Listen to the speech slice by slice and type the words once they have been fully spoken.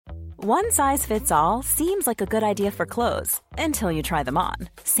One size fits all seems like a good idea for clothes until you try them on.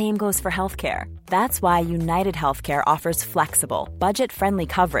 Same goes for healthcare. That's why United Healthcare offers flexible, budget-friendly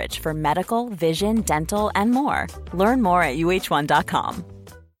coverage for medical, vision, dental, and more. Learn more at uh1.com.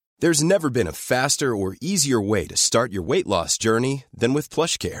 There's never been a faster or easier way to start your weight loss journey than with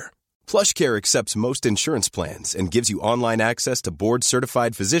PlushCare. PlushCare accepts most insurance plans and gives you online access to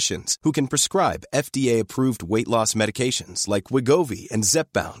board-certified physicians who can prescribe FDA-approved weight loss medications like Wegovy and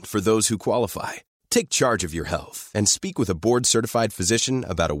Zepbound for those who qualify. Take charge of your health and speak with a board-certified physician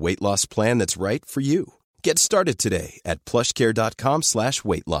about a weight loss plan that's right for you. Get started today at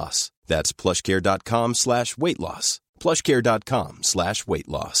plushcare.com/weight loss. That's plushcare.com/weight loss. plushcare.com/weight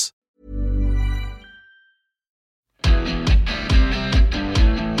loss.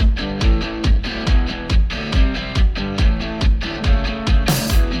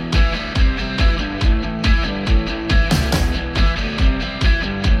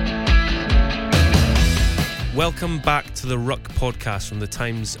 Welcome back to the Ruck podcast from the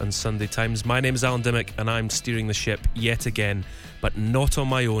Times and Sunday Times. My name is Alan Dimmock and I'm steering the ship yet again, but not on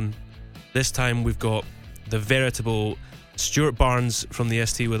my own. This time we've got the veritable Stuart Barnes from the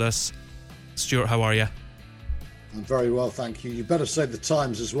ST with us. Stuart, how are you? I'm very well, thank you. You better say the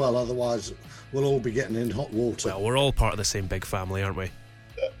Times as well, otherwise we'll all be getting in hot water. Well, we're all part of the same big family, aren't we?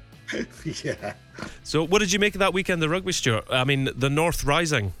 Yeah. So what did you make of that weekend, the rugby, Stuart? I mean, the North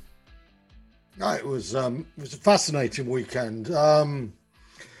Rising. It was a fascinating weekend. There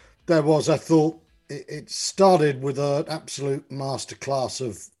was, I thought, it started with an absolute masterclass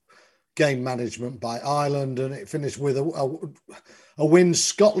of game management by Ireland, and it finished with a win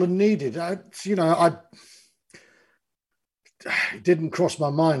Scotland needed. It didn't cross my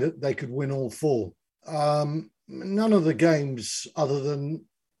mind that they could win all four. None of the games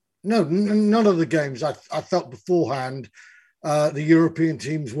I felt beforehand the European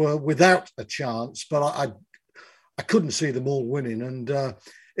teams were without a chance, but I couldn't see them all winning. And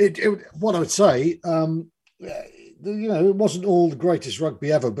what I would say, it wasn't all the greatest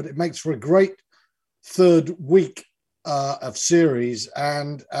rugby ever, but it makes for a great third week of series,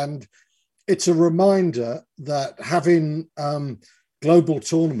 and it's a reminder that having global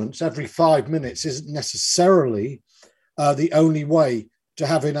tournaments every 5 minutes isn't necessarily the only way to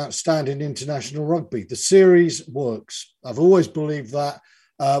having outstanding international rugby. The series works. I've always believed that.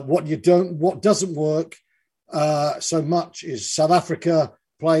 What doesn't work so much is South Africa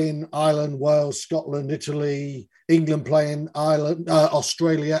playing Ireland, Wales, Scotland, Italy, England playing Ireland,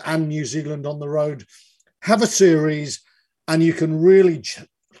 Australia and New Zealand on the road. Have a series and you can really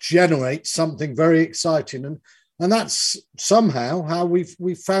generate something very exciting. And that's somehow how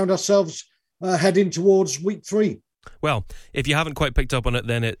we've found ourselves heading towards week 3. Well, if you haven't quite picked up on it,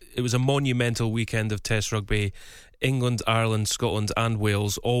 then it was a monumental weekend of Test rugby. England, Ireland, Scotland and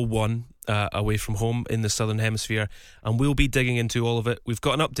Wales all won away from home in the Southern Hemisphere, and we'll be digging into all of it. We've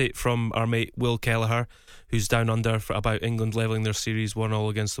got an update from our mate Will Kelleher, who's down under, about England levelling their series 1-1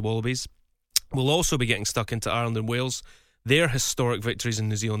 against the Wallabies. We'll also be getting stuck into Ireland and Wales, their historic victories in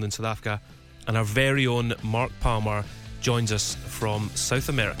New Zealand and South Africa, and our very own Mark Palmer joins us from South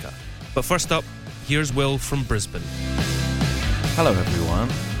America. But first up, here's Will from Brisbane. Hello everyone,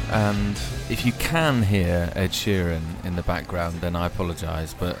 and if you can hear Ed Sheeran in the background, then I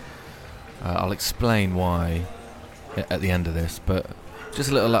apologise, but I'll explain why at the end of this. But just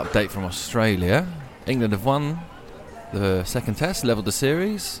a little update from Australia. England have won the second test, levelled the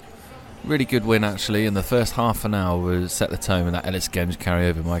series. Really good win actually, and the first half an hour was set the tone with that Ellis Games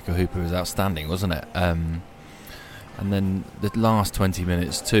carryover. Michael Hooper was outstanding, wasn't it? And then the last 20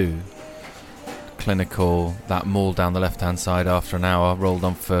 minutes too. Clinical, that maul down the left-hand side after an hour, rolled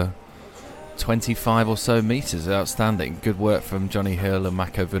on for 25 or so metres, outstanding. Good work from Johnny Hill and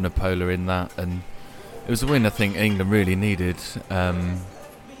Mako Vunipola in that, and it was a win I think England really needed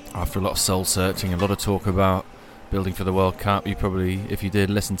after a lot of soul searching, a lot of talk about building for the World Cup. You probably, if you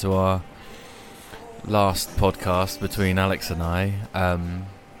did, listen to our last podcast between Alex and I,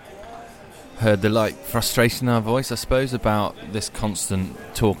 heard the frustration in our voice, I suppose, about this constant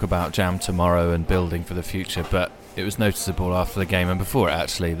talk about Jam tomorrow and building for the future. But it was noticeable after the game and before it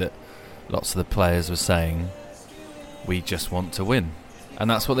actually that lots of the players were saying, we just want to win. And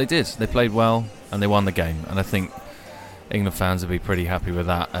that's what they did. They played well and they won the game. And I think England fans will be pretty happy with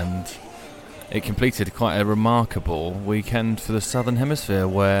that. And it completed quite a remarkable weekend for the Southern Hemisphere,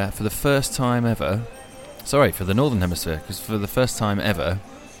 where for the first time ever, for the Northern Hemisphere, because for the first time ever,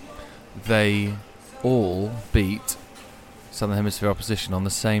 they all beat Southern Hemisphere opposition on the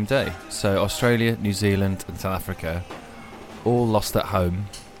same day. So Australia, New Zealand and South Africa all lost at home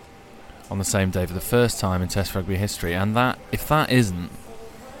on the same day for the first time in Test rugby history. And that, if that isn't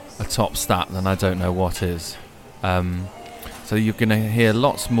a top stat, then I don't know what is. So you're going to hear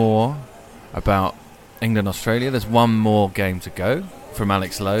lots more about England-Australia. There's one more game to go from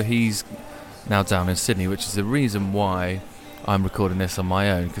Alex Lowe. He's now down in Sydney, which is the reason why I'm recording this on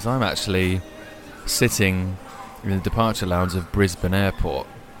my own, because I'm actually sitting in the departure lounge of Brisbane Airport.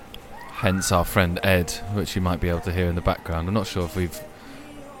 Hence our friend Ed, which you might be able to hear in the background. I'm not sure if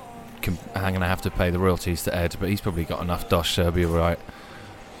I'm going to have to pay the royalties to Ed, but he's probably got enough dosh, so he'll be alright.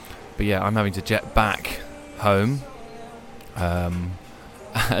 But yeah, I'm having to jet back home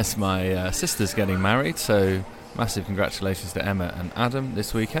as my sister's getting married, so massive congratulations to Emma and Adam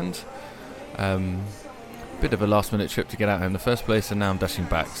this weekend. Bit of a last minute trip to get out in the first place, and now I'm dashing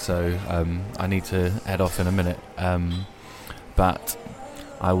back, so I need to head off in a minute, but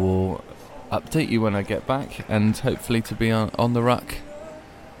I will update you when I get back, and hopefully to be on the ruck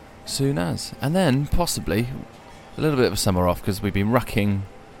soon as, and then possibly a little bit of a summer off, because we've been rucking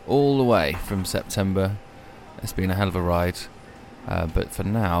all the way from September. It's been a hell of a ride, but for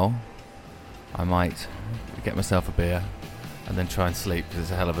now I might get myself a beer and then try and sleep, because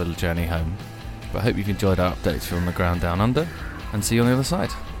it's a hell of a little journey home. But I hope you've enjoyed our updates from the ground down under, and see you on the other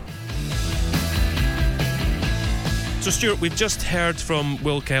side. So Stuart, we've just heard from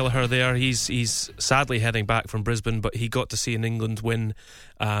Will Kelleher there. He's sadly heading back from Brisbane, but he got to see an England win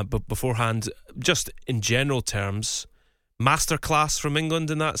but beforehand. Just in general terms, masterclass from England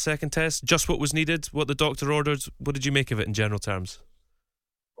in that second test, just what was needed, what the doctor ordered. What did you make of it in general terms?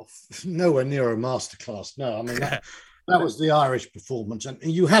 Nowhere near a masterclass. No, I mean, that was the Irish performance. And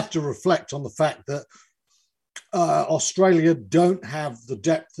you have to reflect on the fact that Australia don't have the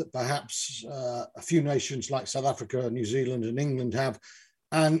depth that perhaps a few nations like South Africa, New Zealand and England have.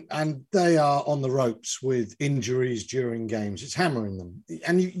 And they are on the ropes with injuries during games. It's hammering them.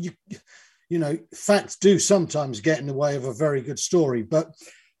 And you know, facts do sometimes get in the way of a very good story, but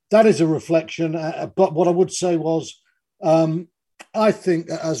that is a reflection. But what I would say was, I think,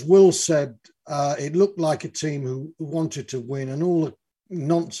 as Will said, it looked like a team who wanted to win, and all the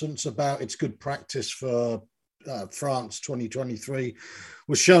nonsense about it's good practice for France 2023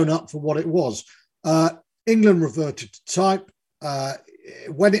 was shown up for what it was. England reverted to type.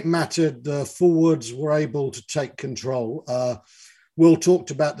 When it mattered, the forwards were able to take control. Will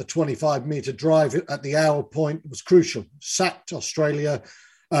talked about the 25-metre drive at the hour point. It was crucial. Sacked Australia.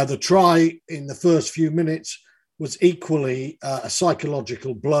 The try in the first few minutes was equally a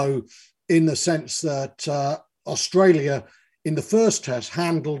psychological blow, in the sense that Australia, in the first test,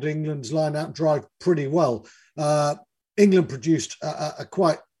 handled England's line-out drive pretty well. England produced a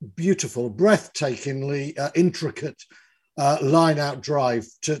quite beautiful, breathtakingly intricate line-out drive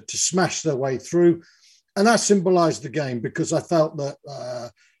to smash their way through. And that symbolised the game, because I felt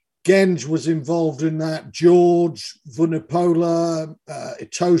that Genge was involved in that, George, Vunipola,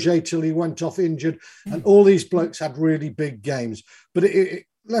 Itoje till he went off injured, and all these blokes had really big games. But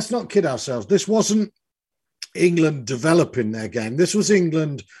let's not kid ourselves. This wasn't England developing their game. This was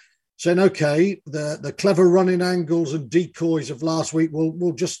England saying, OK, the clever running angles and decoys of last week,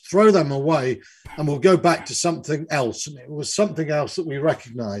 we'll just throw them away and we'll go back to something else. And it was something else that we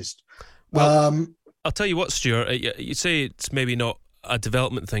recognised. Well, I'll tell you what, Stuart, you say it's maybe not a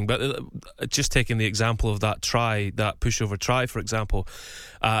development thing, but just taking the example of that try, that pushover try, for example,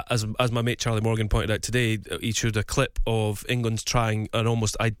 as my mate Charlie Morgan pointed out today, he showed a clip of England trying an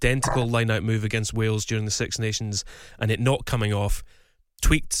almost identical line-out move against Wales during the Six Nations and it not coming off,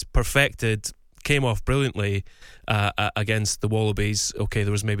 tweaked, perfected, came off brilliantly against the Wallabies. Okay,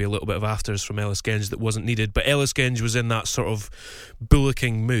 there was maybe a little bit of afters from Ellis Genge that wasn't needed, but Ellis Genge was in that sort of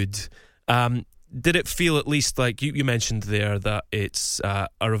bullocking mood. Did it feel, at least, like you mentioned there, that it's a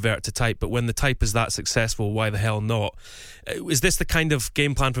revert to type, but when the type is that successful, why the hell not? Is this the kind of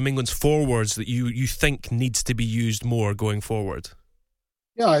game plan from England's forwards that you think needs to be used more going forward?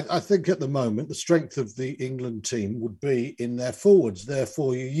 Yeah, I think at the moment the strength of the England team would be in their forwards.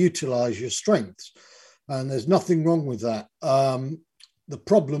 Therefore, you utilise your strengths, and there's nothing wrong with that. The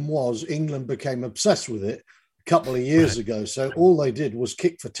problem was England became obsessed with it a couple of years ago. So all they did was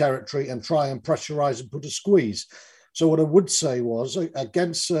kick for territory and try and pressurise and put a squeeze. So what I would say was,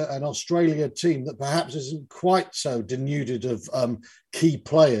 against an Australia team that perhaps isn't quite so denuded of key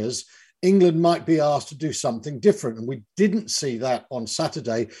players, England might be asked to do something different. And we didn't see that on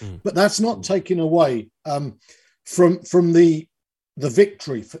Saturday, but that's not taken away from the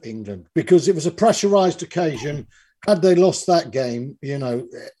victory for England, because it was a pressurised occasion. Had they lost that game, you know,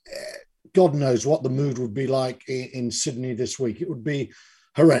 God knows what the mood would be like in Sydney this week. It would be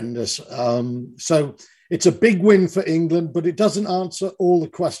horrendous. So it's a big win for England, but it doesn't answer all the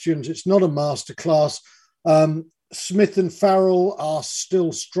questions. It's not a masterclass. Smith and Farrell are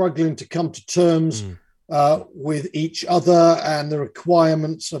still struggling to come to terms with each other and the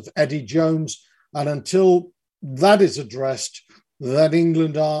requirements of Eddie Jones. And until that is addressed, then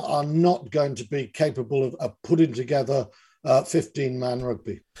England are not going to be capable of putting together 15-man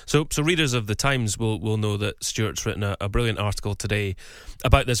rugby. So readers of the Times will know that Stuart's written a brilliant article today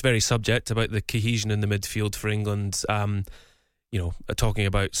about this very subject, about the cohesion in the midfield for England. Talking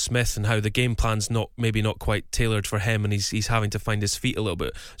about Smith and how the game plan's maybe not quite tailored for him, and he's having to find his feet a little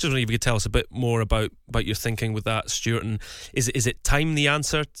bit. Just wondering if you could tell us a bit more about your thinking with that, Stuart. And is it time the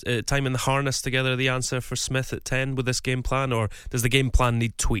answer, time in the harness together the answer for Smith at 10 with this game plan, or does the game plan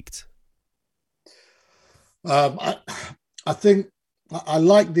need tweaked? I think I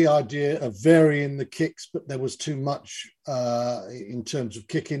like the idea of varying the kicks, but there was too much in terms of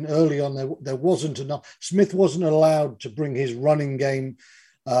kicking. Early on, there wasn't enough. Smith wasn't allowed to bring his running game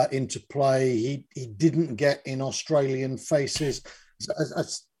into play. He didn't get in Australian faces. As I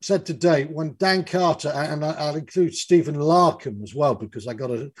said today, when Dan Carter, and I'll include Stephen Larkham as well, because I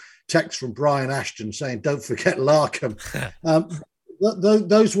got a text from Brian Ashton saying, don't forget Larkham.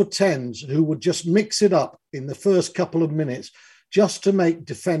 Those were 10s who would just mix it up in the first couple of minutes just to make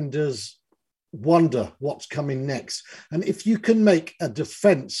defenders wonder what's coming next. And if you can make a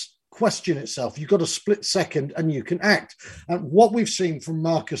defence question itself, you've got a split second and you can act. And what we've seen from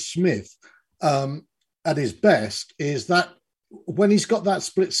Marcus Smith at his best is that when he's got that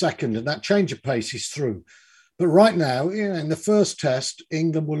split second and that change of pace, he's through. But right now, in the first test,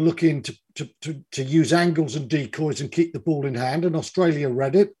 England were looking to use angles and decoys and keep the ball in hand, and Australia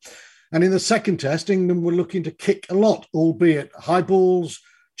read it. And in the second test, England were looking to kick a lot, albeit high balls,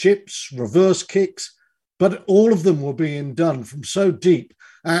 chips, reverse kicks, but all of them were being done from so deep.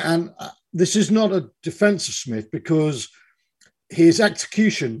 And this is not a defence of Smith, because his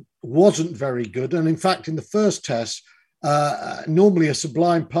execution wasn't very good. And in fact, in the first test, normally a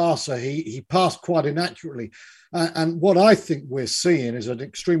sublime passer, he passed quite inaccurately. And what I think we're seeing is an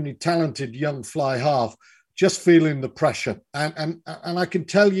extremely talented young fly half just feeling the pressure. And I can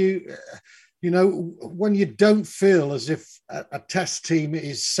tell you, when you don't feel as if a test team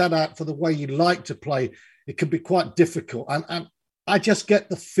is set out for the way you like to play, it can be quite difficult. And I just get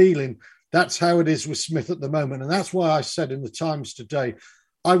the feeling that's how it is with Smith at the moment. And that's why I said in the Times today,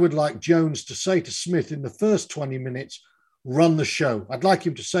 I would like Jones to say to Smith in the first 20 minutes, run the show. I'd like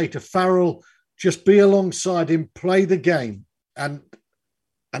him to say to Farrell, just be alongside him, play the game, and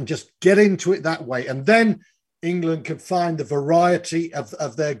just get into it that way. And then England can find the variety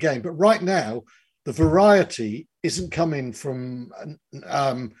of their game. But right now, the variety isn't coming from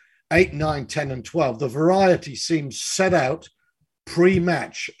 8, 9, 10 and 12. The variety seems set out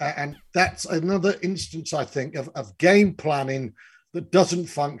pre-match. And that's another instance, I think, of game planning that doesn't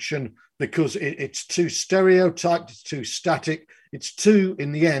function because it's too stereotyped, it's too static, it's too,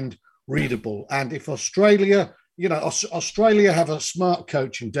 in the end, readable. And if Australia have a smart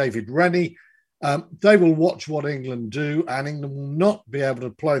coach in David Rennie, they will watch what England do, and England will not be able to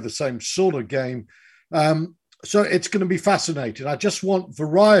play the same sort of game. So it's going to be fascinating. I just want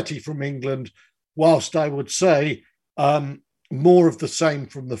variety from England, whilst I would say more of the same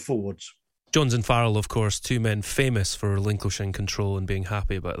from the forwards. Jones and Farrell, of course, two men famous for relinquishing control and being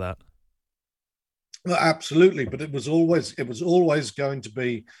happy about that. Well, absolutely, but it was always going to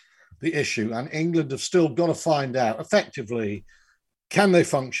be the issue, and England have still got to find out effectively, can they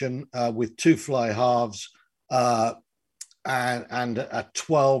function with two fly halves and a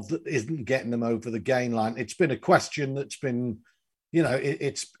 12 that isn't getting them over the gain line? It's been a question that's been,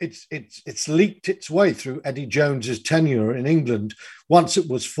 it's leaked its way through Eddie Jones's tenure in England. Once it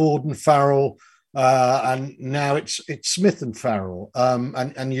was Ford and Farrell, and now it's Smith and Farrell.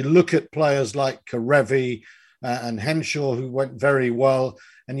 And you look at players like Karevi and Henshaw, who went very well,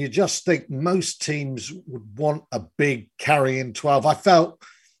 and you just think most teams would want a big carrying 12. I felt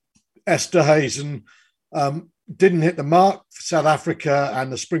Esterhuizen didn't hit the mark for South Africa,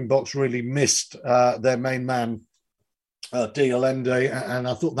 and the Springboks really missed their main man, Diolende, and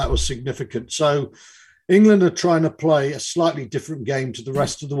I thought that was significant. So England are trying to play a slightly different game to the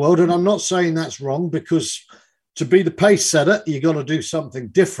rest of the world, and I'm not saying that's wrong, because to be the pace setter, you've got to do something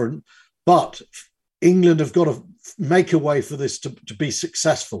different, but England have got to make a way for this to be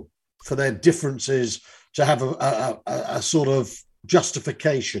successful, for their differences to have a sort of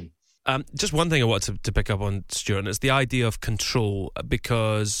justification. Just one thing I wanted to pick up on, Stuart, and it's the idea of control,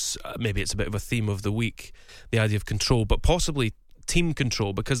 because maybe it's a bit of a theme of the week, the idea of control, but possibly team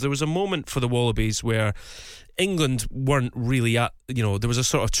control, because there was a moment for the Wallabies where England weren't really at, there was a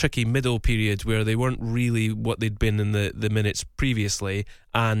sort of tricky middle period where they weren't really what they'd been in the minutes previously,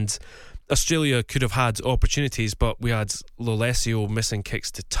 and Australia could have had opportunities, but we had Lolesio missing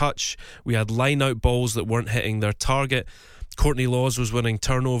kicks to touch. We had line-out balls that weren't hitting their target. Courtney Laws was winning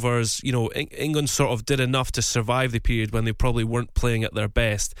turnovers. You know, England sort of did enough to survive the period when they probably weren't playing at their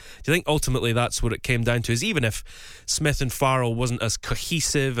best. Do you think ultimately that's what it came down to? Is even if Smith and Farrell wasn't as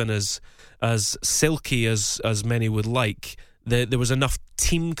cohesive and as silky as many would like, there was enough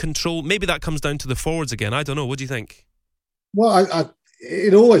team control? Maybe that comes down to the forwards again. I don't know. What do you think? Well,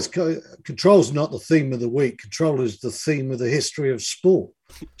 it always control's not the theme of the week. Control is the theme of the history of sport.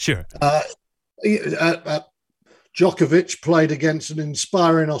 Sure. Djokovic played against an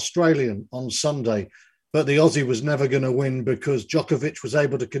inspiring Australian on Sunday, but the Aussie was never going to win because Djokovic was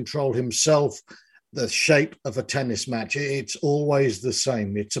able to control himself, the shape of a tennis match. It's always the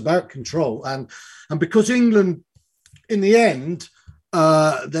same. It's about control. And because England, in the end,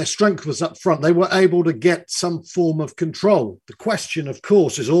 their strength was up front, they were able to get some form of control. The question, of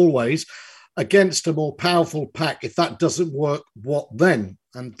course, is always, against a more powerful pack, if that doesn't work, what then?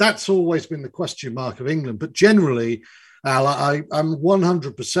 And that's always been the question mark of England. But generally, Al, I'm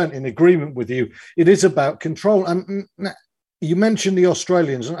 100% in agreement with you. It is about control. And you mentioned the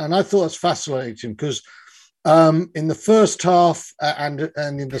Australians, and I thought that's fascinating because in the first half and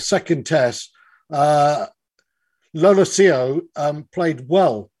in the second test, Lolesio played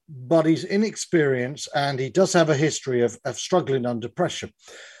well, but he's inexperienced and he does have a history of struggling under pressure.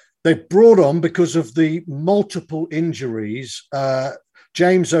 They brought on, because of the multiple injuries,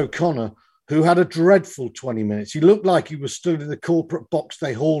 James O'Connor, who had a dreadful 20 minutes. He looked like he was still in the corporate box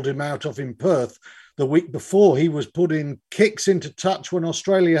they hauled him out of in Perth the week before. He was putting kicks into touch when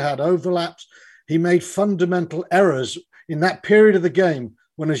Australia had overlaps. He made fundamental errors in that period of the game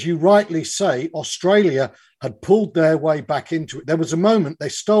when, as you rightly say, Australia had pulled their way back into it. There was a moment they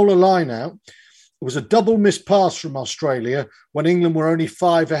stole a line out. It was a double missed pass from Australia when England were only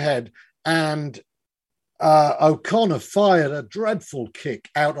 5 ahead, and O'Connor fired a dreadful kick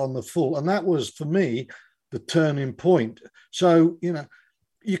out on the full. And that was, for me, the turning point. So, you know,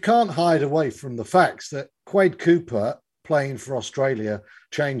 you can't hide away from the facts that Quade Cooper playing for Australia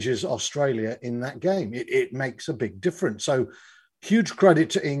changes Australia in that game. It makes a big difference. So huge credit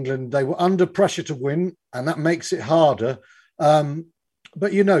to England. They were under pressure to win, and that makes it harder.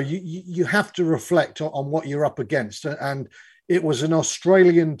 But, you know, you have to reflect on what you're up against. And it was an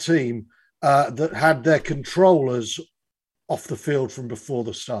Australian team that had their controllers off the field from before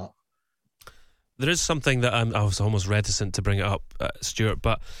the start. There is something that I was almost reticent to bring it up, Stuart,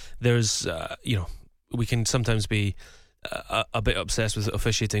 but there's, we can sometimes be a bit obsessed with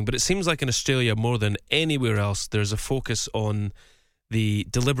officiating, but it seems like in Australia more than anywhere else, there's a focus on the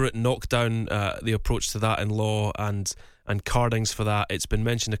deliberate knockdown, the approach to that in law and cardings for that. It's been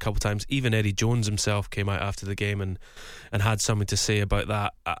mentioned a couple of times. Even Eddie Jones himself came out after the game and had something to say about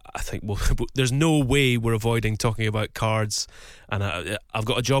that. I think there's no way we're avoiding talking about cards, and I've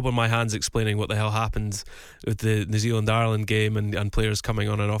got a job on my hands explaining what the hell happened with the New Zealand-Ireland game and players coming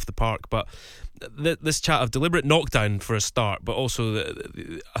on and off the park. But this chat of deliberate knockdown for a start, but also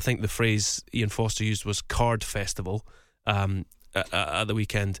I think the phrase Ian Foster used was card festival at the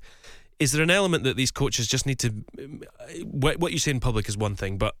weekend. Is there an element that these coaches just need to... What you say in public is one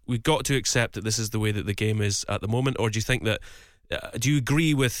thing, but we've got to accept that this is the way that the game is at the moment? Or do you think that... do you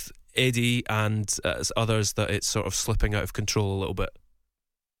agree with Eddie and others that it's sort of slipping out of control a little bit?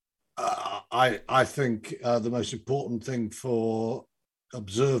 I think the most important thing for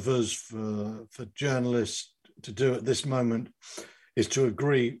observers, for journalists to do at this moment is to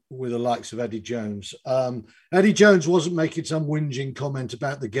agree with the likes of Eddie Jones. Eddie Jones wasn't making some whinging comment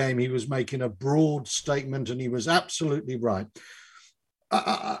about the game. He was making a broad statement, and he was absolutely right.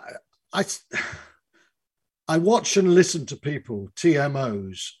 I watch and listen to people,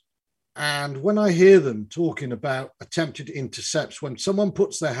 TMOs, and when I hear them talking about attempted intercepts, when someone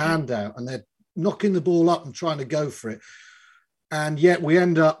puts their hand out and they're knocking the ball up and trying to go for it, and yet we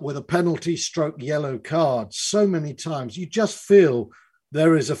end up with a penalty stroke yellow card so many times, you just feel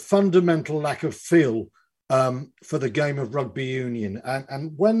there is a fundamental lack of feel for the game of rugby union.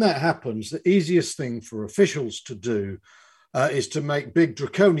 And when that happens, the easiest thing for officials to do is to make big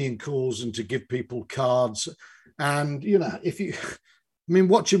draconian calls and to give people cards. And, you know,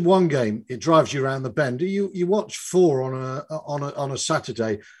 watching one game, it drives you around the bend. You watch 4 on a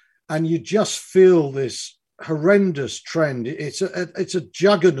Saturday, and you just feel this horrendous trend. It's a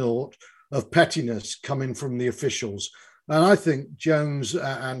juggernaut of pettiness coming from the officials, and I think Jones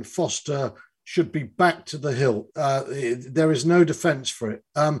and Foster should be back to the hilt. There is no defence for it.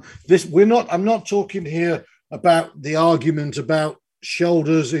 I'm not talking here about the argument about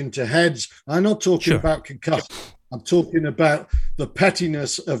shoulders into heads. I'm not talking about concussion. I'm talking about the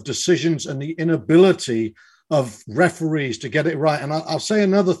pettiness of decisions and the inability of referees to get it right. And I'll say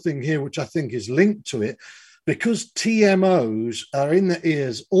another thing here, which I think is linked to it, because TMOs are in the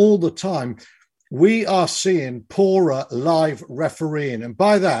ears all the time. We are seeing poorer live refereeing. And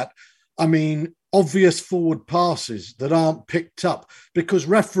by that, I mean obvious forward passes that aren't picked up, because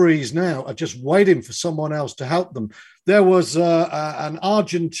referees now are just waiting for someone else to help them. There was an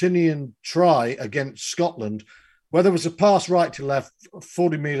Argentinian try against Scotland where there was a pass right to left,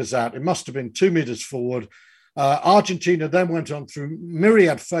 40 metres out. It must have been 2 metres forward. Argentina then went on through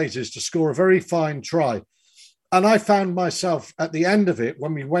myriad phases to score a very fine try. And I found myself at the end of it,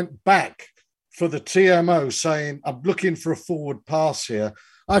 when we went back for the TMO saying, I'm looking for a forward pass here,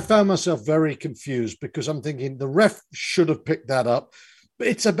 I found myself very confused, because I'm thinking the ref should have picked that up. But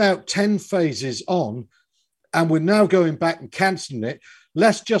it's about 10 phases on, and we're now going back and cancelling it.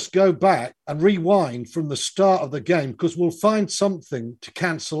 Let's just go back and rewind from the start of the game, because we'll find something to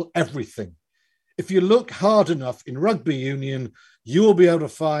cancel everything. If you look hard enough in rugby union, you will be able to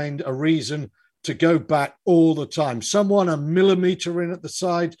find a reason to go back all the time. Someone a millimetre in at the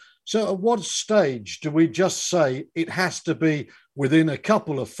side. So at what stage do we just say it has to be within a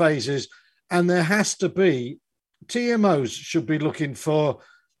couple of phases, and there has to be, TMOs should be looking for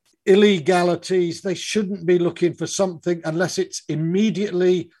illegalities. They shouldn't be looking for something unless it's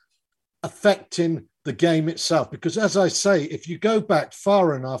immediately affecting the game itself. Because as I say, if you go back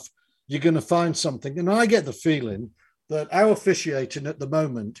far enough, you're going to find something. And I get the feeling that our officiating at the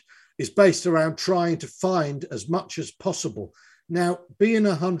moment is based around trying to find as much as possible. Now, being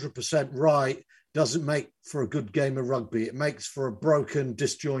 100% right doesn't make for a good game of rugby. It makes for a broken,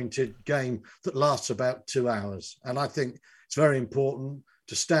 disjointed game that lasts about 2 hours. And I think it's very important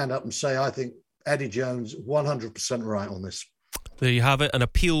to stand up and say, I think Eddie Jones 100% right on this. There you have it, an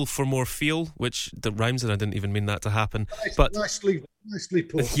appeal for more feel, which that rhymes, and I didn't even mean that to happen. But nicely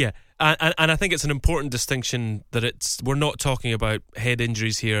put. Yeah, and I think it's an important distinction that we're not talking about head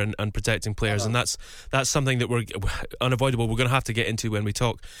injuries here and protecting players, and that's something that we're unavoidable. We're going to have to get into when we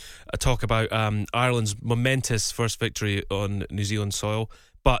talk about Ireland's momentous first victory on New Zealand soil.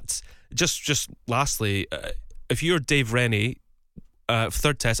 But just lastly, if you're Dave Rennie,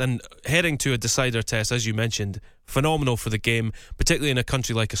 third test and heading to a decider test, as you mentioned, phenomenal for the game, particularly in a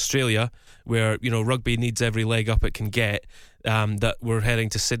country like Australia where rugby needs every leg up it can get, that we're heading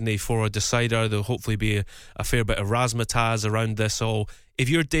to Sydney for a decider. There'll hopefully be a fair bit of razzmatazz around this all. If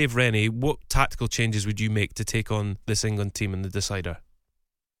you're Dave Rennie, what tactical changes would you make to take on this England team in the decider?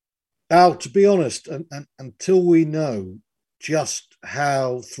 Al, to be honest, and until we know just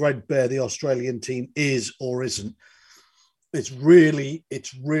how threadbare the Australian team is or isn't, it's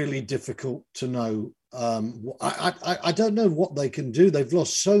really difficult to know. I don't know what they can do. They've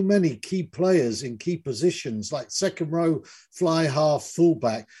lost so many key players in key positions, like second row, fly half,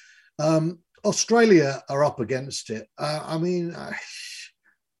 fullback. Australia are up against it.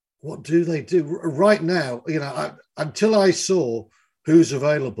 What do they do right now? Until I saw who's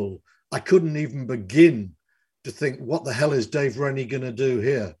available, I couldn't even begin to think, what the hell is Dave Rennie going to do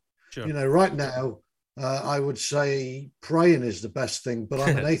here? Sure. Right now, I would say praying is the best thing, but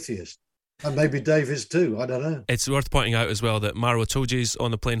I'm an atheist. And maybe Dave is too. I don't know. It's worth pointing out as well that Maro Itoje's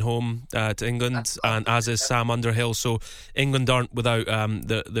on the plane home to England, and as is Sam Underhill. So England aren't without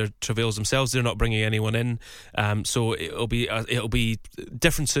their travails themselves. They're not bringing anyone in. So it'll be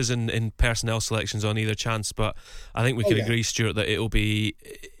differences in personnel selections on either chance. But I think we can agree, Stuart, that it'll be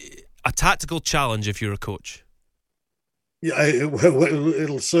a tactical challenge if you're a coach. Yeah,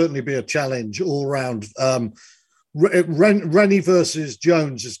 it'll certainly be a challenge all round. Rennie versus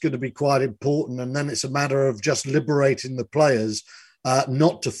Jones is going to be quite important, and then it's a matter of just liberating the players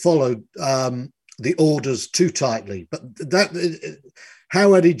not to follow the orders too tightly. But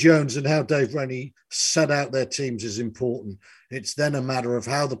how Eddie Jones and how Dave Rennie set out their teams is important. It's then a matter of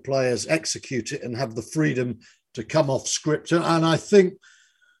how the players execute it and have the freedom to come off script. And I think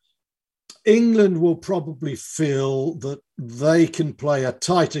England will probably feel that they can play a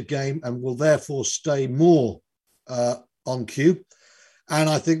tighter game and will therefore stay more on cue. And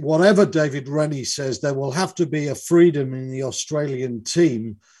I think whatever David Rennie says, there will have to be a freedom in the Australian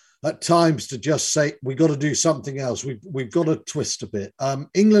team at times to just say, we've got to do something else. We've got to twist a bit.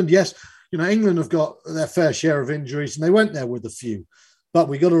 England, yes, England have got their fair share of injuries, and they went there with a few. But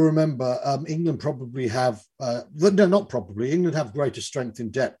we got to remember, England probably have, England have greater strength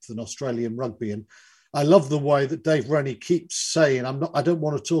in depth than Australian rugby. And I love the way that Dave Rennie keeps saying, I don't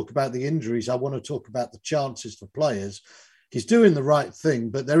want to talk about the injuries. I want to talk about the chances for players. He's doing the right thing,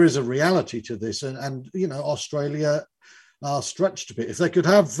 but there is a reality to this. And Australia are stretched a bit. If they could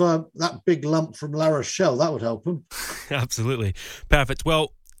have that big lump from La Rochelle, that would help them. Absolutely. Perfect.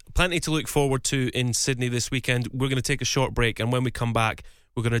 Well, plenty to look forward to in Sydney this weekend. We're going to take a short break, and when we come back,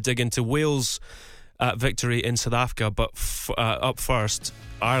 we're going to dig into Wales' victory in South Africa. But up first,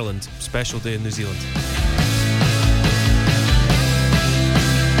 Ireland, special day in New Zealand.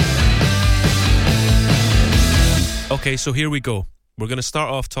 Okay, so here we go. We're going to start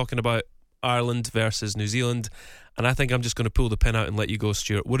off talking about Ireland versus New Zealand, and I think I'm just going to pull the pin out and let you go,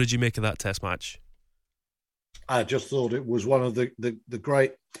 Stuart. What did you make of that test match? I just thought it was one of the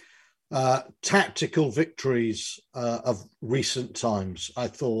great tactical victories of recent times. I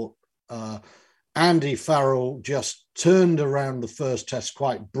thought Andy Farrell just turned around the first test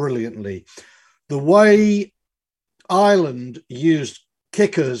quite brilliantly. The way Ireland used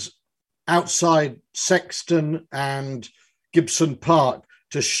kickers outside Sexton and Gibson Park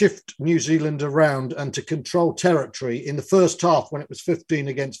to shift New Zealand around and to control territory in the first half when it was 15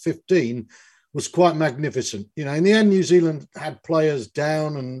 against 15 was quite magnificent. You know, in the end, New Zealand had players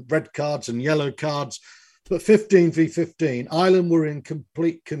down and red cards and yellow cards, but 15 v 15, Ireland were in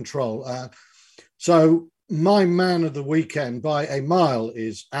complete control. So my man of the weekend by a mile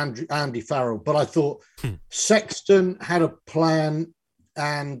is Andy Farrell. But I thought Sexton had a plan,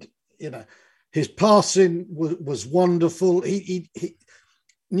 and his passing was wonderful.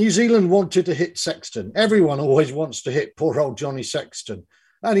 New Zealand wanted to hit Sexton. Everyone always wants to hit poor old Johnny Sexton.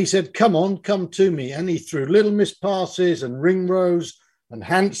 And he said, come on, come to me. And he threw little missed passes, and Ringrose and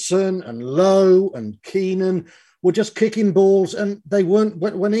Hansen and Lowe and Keenan were just kicking balls. And they weren't,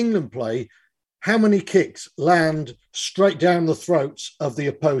 when England play, how many kicks land straight down the throats of the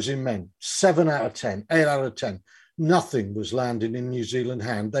opposing men? 7 out of 10, 8 out of 10. Nothing was landing in New Zealand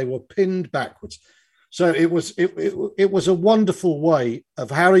hand. They were pinned backwards. So it was a wonderful way of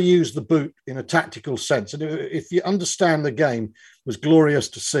how to use the boot in a tactical sense. And if you understand the game, it was glorious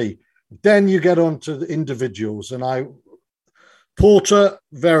to see. Then you get on to the individuals. And Porter,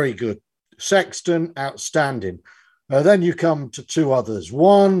 very good. Sexton, outstanding. Then you come to two others.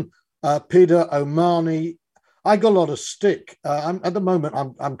 One, Peter O'Mahony. I got a lot of stick. At the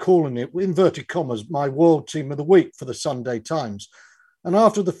moment, I'm calling it, inverted commas, my world team of the week for the Sunday Times. And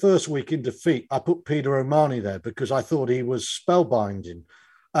after the first week in defeat, I put Peter O'Mahony there because I thought he was spellbinding.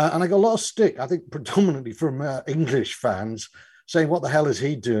 And I got a lot of stick, I think predominantly from English fans, saying, what the hell is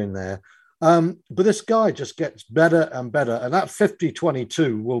he doing there? But this guy just gets better and better. And that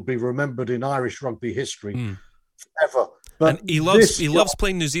 50-22 will be remembered in Irish rugby history forever. But and he loves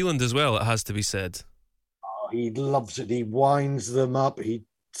playing New Zealand as well, it has to be said. Oh, he loves it. He winds them up. He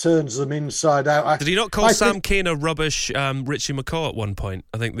turns them inside out. Did he not call Sam Cane a rubbish Richie McCaw at one point?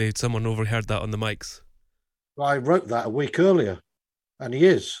 I think someone overheard that on the mics. I wrote that a week earlier, and he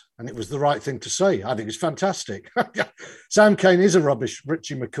is, and it was the right thing to say. I think it's fantastic. Sam Cane is a rubbish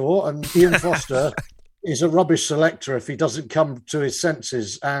Richie McCaw, and Ian Foster is a rubbish selector if he doesn't come to his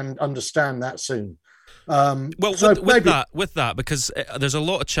senses and understand that soon. With that, because there's a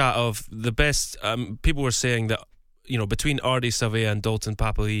lot of chat of the best. People were saying that, between Ardie Savea and Dalton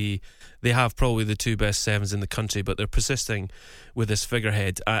Papali'i, they have probably the two best sevens in the country, but they're persisting with this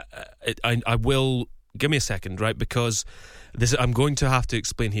figurehead. I will, give me a second, right? Because I'm going to have to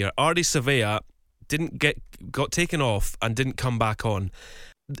explain here. Ardie Savea got taken off and didn't come back on.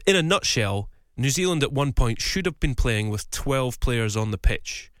 In a nutshell, New Zealand at one point should have been playing with 12 players on the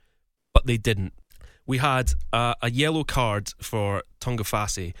pitch, but they didn't. We had a yellow card for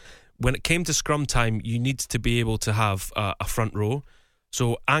Tongafasi. When it came to scrum time, you need to be able to have a front row.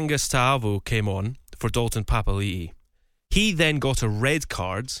 So Angus Ta'avo came on for Dalton Papali'i. He then got a red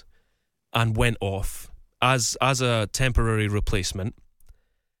card and went off as a temporary replacement.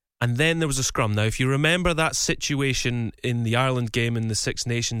 And then there was a scrum. Now, if you remember that situation in the Ireland game in the Six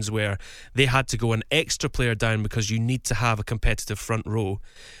Nations where they had to go an extra player down because you need to have a competitive front row,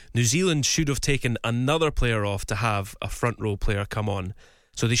 New Zealand should have taken another player off to have a front row player come on.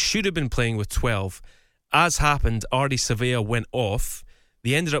 So they should have been playing with 12. As happened, Ardie Savea went off.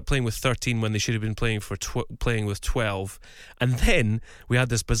 They ended up playing with 13 when they should have been playing with 12. And then we had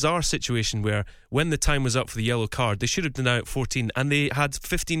this bizarre situation where when the time was up for the yellow card, they should have been out 14 and they had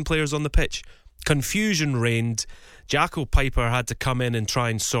 15 players on the pitch. Confusion reigned. Jacko Piper had to come in and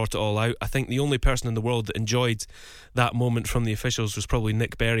try and sort it all out. I think the only person in the world that enjoyed that moment from the officials was probably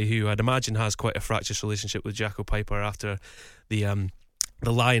Nick Berry, who I'd imagine has quite a fractious relationship with Jacko Piper after the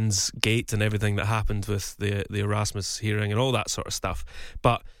Lions Gate and everything that happened with the Erasmus hearing and all that sort of stuff.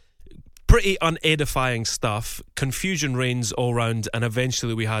 But pretty unedifying stuff. Confusion reigns all round, and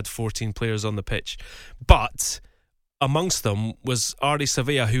eventually we had 14 players on the pitch. But amongst them was Ardi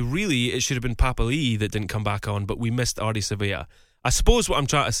Sevilla, who really, it should have been Papali'i that didn't come back on, but we missed Ardi Sevilla. I suppose what I'm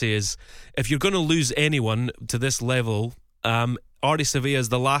trying to say is, if you're going to lose anyone to this level, Ardi Sevilla is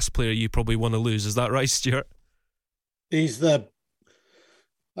the last player you probably want to lose. Is that right, Stuart? I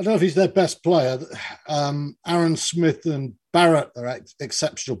don't know if he's their best player. Aaron Smith and Barrett are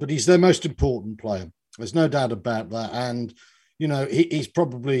exceptional, but he's their most important player. There's no doubt about that. And, he's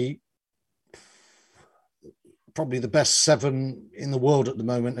probably the best 7 in the world at the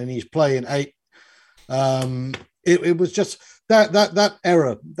moment, and he's playing 8. It was just that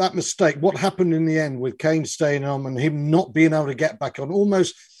error, that mistake. What happened in the end with Kane staying on and him not being able to get back on,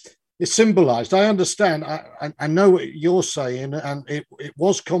 almost it symbolised. I understand. I know what you're saying, and it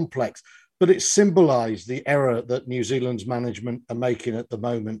was complex, but it symbolised the error that New Zealand's management are making at the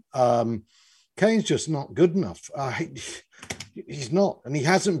moment. Kane's just not good enough. He's not, and he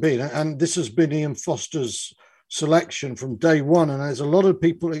hasn't been. And this has been Ian Foster's selection from day one. And there's a lot of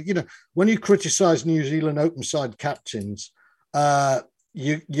people, when you criticise New Zealand open side captains,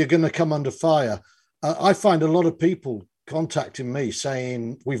 you're going to come under fire. I find a lot of people contacting me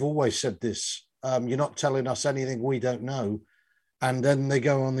saying, we've always said this, you're not telling us anything we don't know. And then they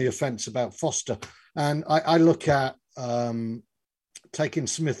go on the offence about Foster. And I look at taking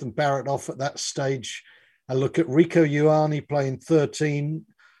Smith and Barrett off at that stage. I look at Rico Ioane playing 13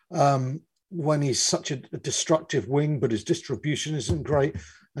 when he's such a destructive wing, but his distribution isn't great.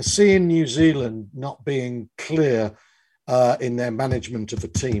 And seeing New Zealand not being clear in their management of a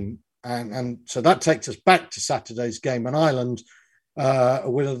team. And so that takes us back to Saturday's game in Ireland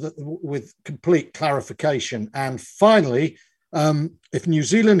with complete clarification. And finally, if New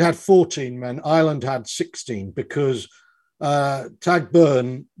Zealand had 14 men, Ireland had 16, because Tadhg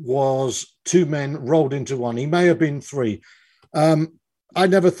Beirne was 2 men rolled into 1. He may have been 3. I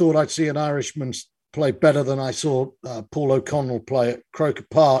never thought I'd see an Irishman play better than I saw Paul O'Connell play at Croker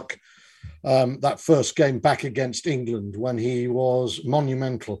Park that first game back against England, when he was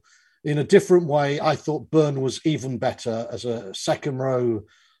monumental. In a different way, I thought Beirne was even better as a second row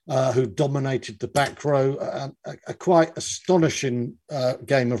who dominated the back row. A quite astonishing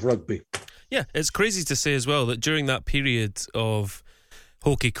game of rugby. Yeah, it's crazy to say as well that during that period of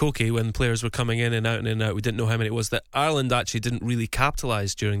hokey cokey, when players were coming in and out, we didn't know how many it was, that Ireland actually didn't really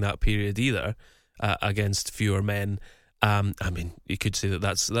capitalise during that period either against fewer men. I mean, you could say that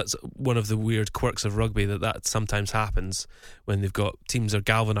that's one of the weird quirks of rugby, that sometimes happens when they've got teams are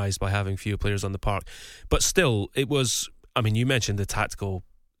galvanised by having fewer players on the park. But still, it was, I mean, you mentioned the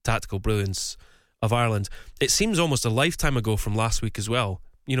tactical brilliance of Ireland. It seems almost a lifetime ago from last week as well.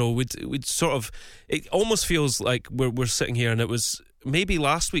 We'd sort of, it almost feels like we're sitting here and it was, maybe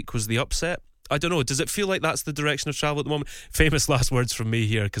last week was the upset. I don't know. Does it feel like that's the direction of travel at the moment? Famous last words from me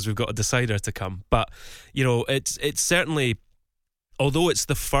here, because we've got a decider to come. But, it's certainly, although it's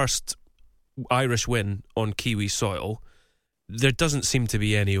the first Irish win on Kiwi soil, there doesn't seem to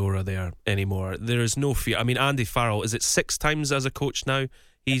be any aura there anymore. There is no fear. I mean, Andy Farrell, is it 6 times as a coach now?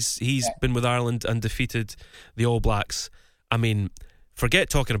 He's been with Ireland and defeated the All Blacks. I mean, forget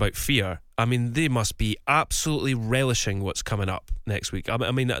talking about fear. I mean, they must be absolutely relishing what's coming up next week.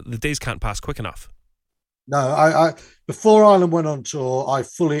 I mean, the days can't pass quick enough. No, I before Ireland went on tour, I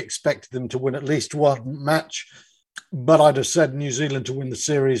fully expected them to win at least one match, but I'd have said New Zealand to win the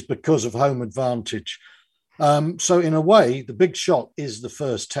series because of home advantage. So in a way, the big shock is the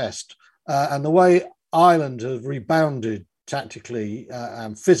first test. And the way Ireland have rebounded tactically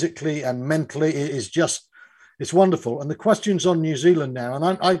and physically and mentally is just, it's wonderful. And the question's on New Zealand now.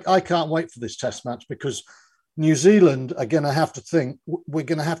 And I can't wait for this test match, because New Zealand are going to have to think, we're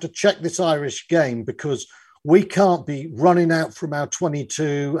going to have to check this Irish game, because we can't be running out from our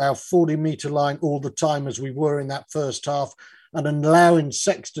 22, our 40-metre line all the time as we were in that first half, and allowing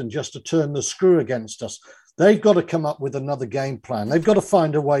Sexton just to turn the screw against us. They've got to come up with another game plan. They've got to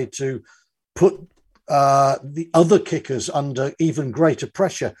find a way to put the other kickers under even greater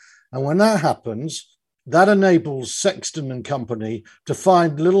pressure. And when that happens, that enables Sexton and company to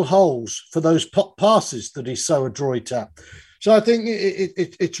find little holes for those pop passes that he's so adroit at. So I think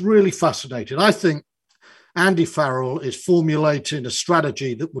it's really fascinating. I think Andy Farrell is formulating a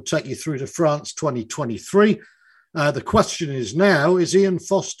strategy that will take you through to France 2023. The question is now, is Ian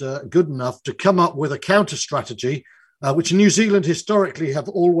Foster good enough to come up with a counter strategy, which New Zealand historically have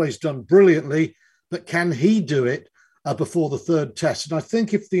always done brilliantly, but can he do it before the third test? And I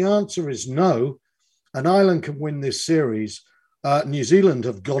think if the answer is no, and Ireland can win this series, New Zealand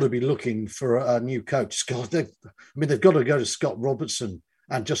have got to be looking for a new coach. They've got to go to Scott Robertson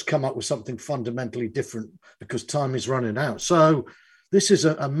and just come up with something fundamentally different, because time is running out. So this is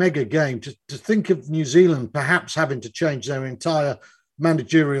a mega game. To think of New Zealand perhaps having to change their entire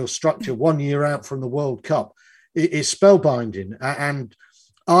managerial structure 1 year out from the World Cup is spellbinding. And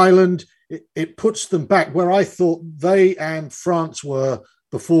Ireland, it puts them back where I thought they and France were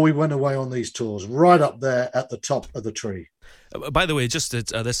before we went away on these tours, right up there at the top of the tree. By the way, just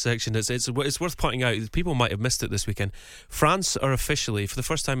this section, it's worth pointing out, people might have missed it this weekend. France are officially, for the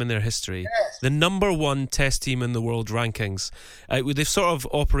first time in their history, the number one test team in the world rankings. They've sort of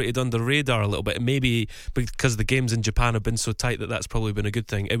operated under the radar a little bit, maybe because the games in Japan have been so tight that's probably been a good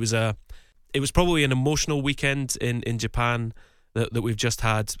thing. It was probably an emotional weekend in Japan that we've just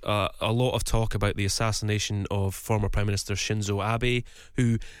had. A lot of talk about the assassination of former Prime Minister Shinzo Abe,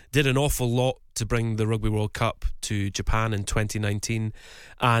 who did an awful lot to bring the Rugby World Cup to Japan in 2019,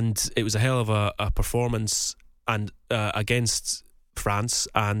 and it was a hell of a performance and against France,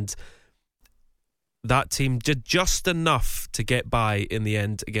 and that team did just enough to get by in the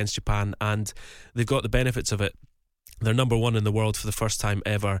end against Japan, and they've got the benefits of it. They're number one in the world for the first time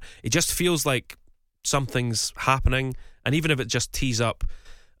ever. It just feels like something's happening, and even if it just tees up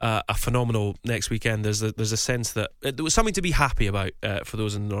a phenomenal next weekend, there's a sense that there was something to be happy about for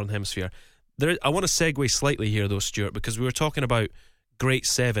those in the Northern Hemisphere. I want to segue slightly here though, Stuart, because we were talking about great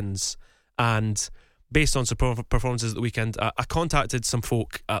sevens, and based on some performances at the weekend, I contacted some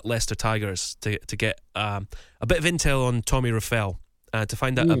folk at Leicester Tigers to get a bit of intel on Tommy Reffell, to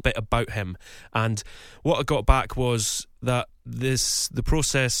find out a bit about him. And what I got back was that the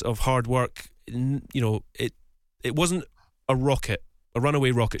process of hard work, it wasn't a runaway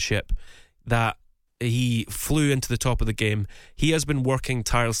rocket ship that he flew into the top of the game. He has been working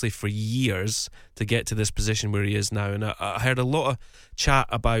tirelessly for years to get to this position where he is now. And I heard a lot of chat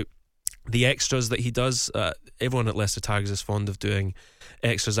about the extras that he does. Everyone at Leicester Tigers is fond of doing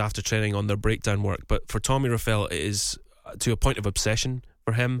extras after training on their breakdown work. But for Tommy Reffell, it is to a point of obsession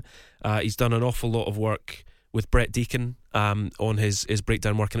for him. He's done an awful lot of work with Brett Deacon on his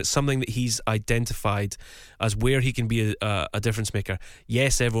breakdown work, and it's something that he's identified as where he can be a difference maker.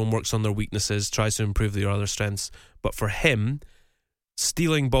 Yes, everyone works on their weaknesses, tries to improve their other strengths, but for him,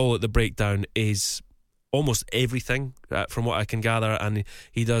 stealing ball at the breakdown is almost everything, from what I can gather, and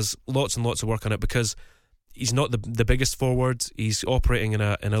he does lots and lots of work on it because he's not the biggest forward. He's operating in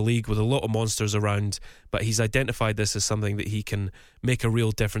a league with a lot of monsters around, but he's identified this as something that he can make a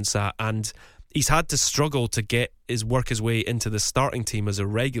real difference at, and he's had to struggle to work his way into the starting team as a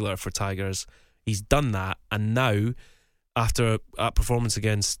regular for Tigers. He's done that, and now, after a performance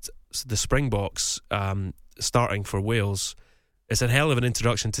against the Springboks, starting for Wales, it's a hell of an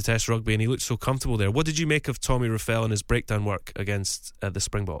introduction to Test rugby, and he looked so comfortable there. What did you make of Tommy Reffell and his breakdown work against the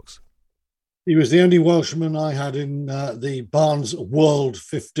Springboks? He was the only Welshman I had in the Barnes World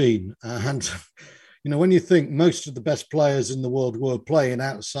 15. And, when you think most of the best players in the world were playing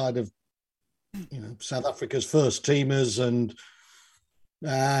outside of South Africa's first teamers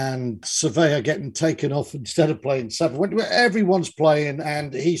and Surveyor getting taken off instead of playing seven. Everyone's playing,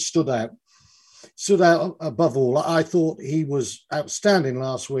 and he stood out above all. I thought he was outstanding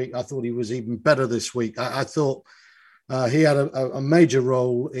last week. I thought he was even better this week. I thought he had a major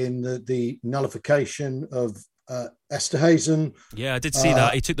role in the nullification of Esterhuizen. Yeah, I did see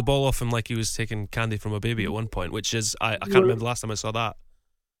that. He took the ball off him like he was taking candy from a baby at one point, which is, I can't remember the last time I saw that.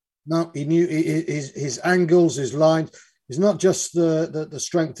 No, he knew his angles, his lines. It's not just the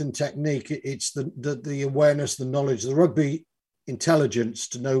strength and technique. It's the awareness, the knowledge, the rugby intelligence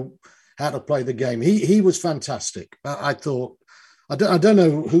to know how to play the game. He was fantastic. I thought. I don't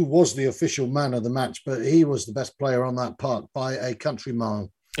know who was the official man of the match, but he was the best player on that park by a country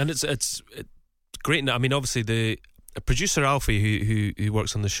mile. And it's great. I mean, obviously the producer Alfie, who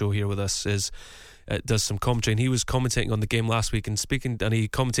works on the show here with us, does some commentary, and he was commentating on the game last week and he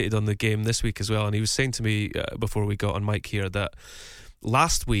commentated on the game this week as well, and he was saying to me before we got on mic here that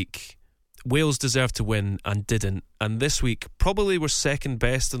last week Wales deserved to win and didn't, and this week probably were second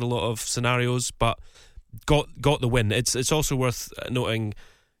best in a lot of scenarios but got the win. It's also worth noting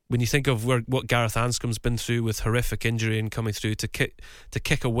when you think of what Gareth Anscombe's been through with horrific injury and coming through to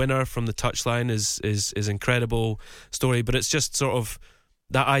kick a winner from the touchline is incredible story, but it's just sort of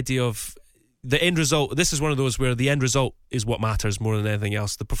that idea of the end result. This is one of those where the end result is what matters more than anything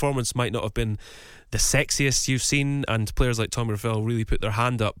else. The performance might not have been the sexiest you've seen, and players like Tommy Reffell really put their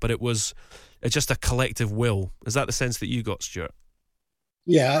hand up, but it's just a collective will. Is that the sense that you got, Stuart?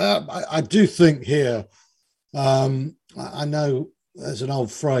 Yeah, I do think here, I know there's an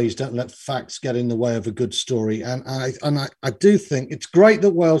old phrase, don't let facts get in the way of a good story. And I do think it's great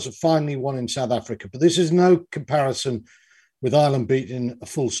that Wales have finally won in South Africa, but this is no comparison with Ireland beating a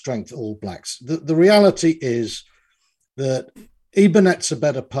full-strength All Blacks. The reality is that Ebenet's a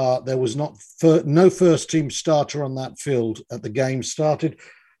better part. There was no first team starter on that field at the game started.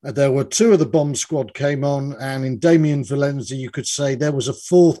 There were two of the bomb squad came on, and in Damien Valenza, you could say there was a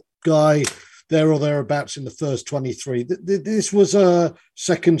fourth guy there or thereabouts in the first 23. This was a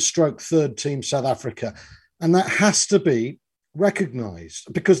second stroke third team South Africa, and that has to be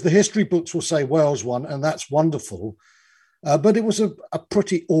recognised, because the history books will say Wales won, and that's wonderful. But it was a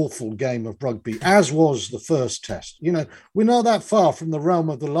pretty awful game of rugby, as was the first test. You know, we're not that far from the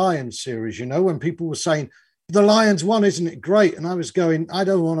realm of the Lions series, you know, when people were saying, the Lions won, isn't it great? And I was going, I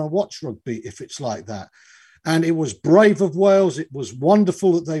don't want to watch rugby if it's like that. And it was brave of Wales. It was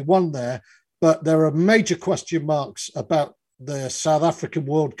wonderful that they won there. But there are major question marks about the South African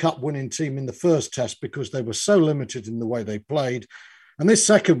World Cup winning team in the first test, because they were so limited in the way they played. And this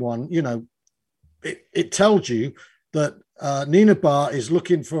second one, you know, it tells you that Nienaber is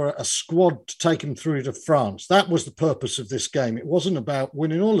looking for a squad to take him through to France. That was the purpose of this game. It wasn't about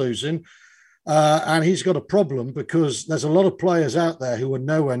winning or losing. And he's got a problem, because there's a lot of players out there who are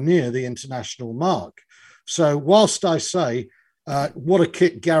nowhere near the international mark. So whilst I say, what a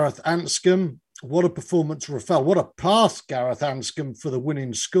kick Gareth Anscombe, what a performance Rafael, what a pass Gareth Anscombe for the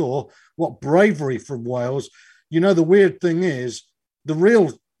winning score, what bravery from Wales. You know, the weird thing is, the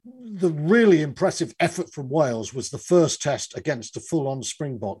really impressive effort from Wales was the first test against the full-on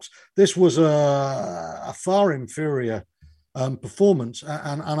Springboks. This was a far inferior performance.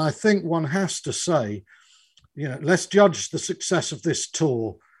 And I think one has to say, you know, let's judge the success of this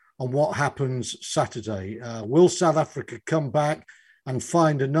tour on what happens Saturday. Will South Africa come back and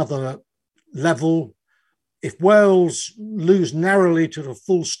find another level? If Wales lose narrowly to the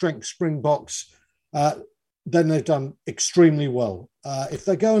full-strength Springboks, then they've done extremely well. If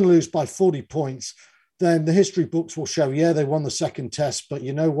they go and lose by 40 points, then the history books will show, yeah, they won the second test, but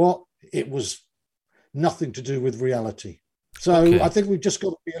you know what? It was nothing to do with reality. So okay. I think we've just got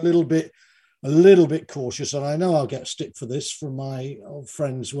to be a little bit cautious. And I know I'll get stick for this from my old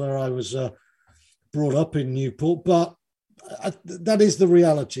friends where I was brought up in Newport, but that is the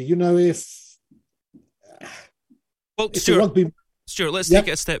reality. You know, Stuart, let's take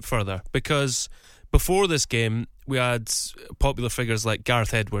it a step further, because before this game, we had popular figures like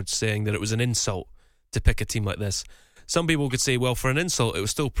Gareth Edwards saying that it was an insult to pick a team like this. Some people could say, well, for an insult, it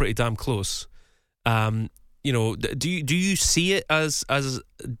was still pretty damn close. You know, do you see it as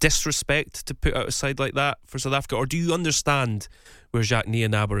disrespect to put out a side like that for South Africa, or do you understand where Jacques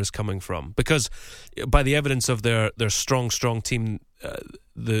Nienaber is coming from? Because by the evidence of their strong team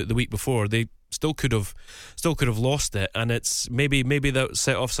the week before, they still could have lost it, and it's maybe that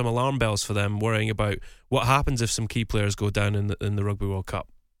set off some alarm bells for them, worrying about what happens if some key players go down in the Rugby World Cup.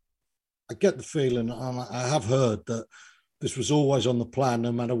 I get the feeling, and I have heard that this was always on the plan,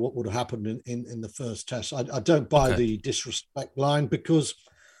 no matter what would have happened in the first test. I don't buy the disrespect line, because,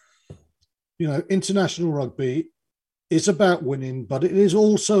 you know, international rugby is about winning, but it is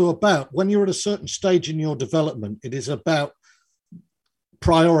also about, when you're at a certain stage in your development, it is about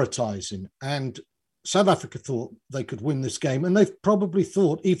prioritising. And South Africa thought they could win this game, and they've probably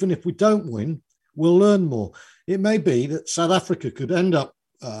thought, even if we don't win, we'll learn more. It may be that South Africa could end up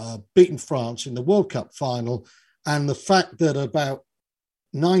beating France in the World Cup final, and the fact that about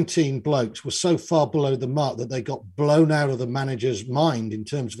 19 blokes were so far below the mark that they got blown out of the manager's mind in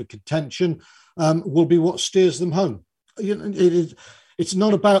terms of a contention will be what steers them home. You know, it's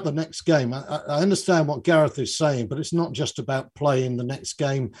not about the next game. I understand what Gareth is saying, but it's not just about playing the next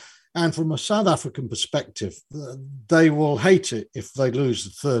game. And from a South African perspective, they will hate it if they lose the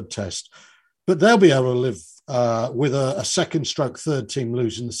third test, but they'll be able to live with a second stroke third team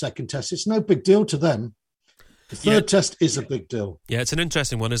losing the second test. It's no big deal to them. The third test is a big deal. Yeah, it's an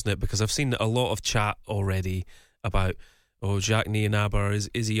interesting one, isn't it? Because I've seen a lot of chat already about, Jacques Nienaber,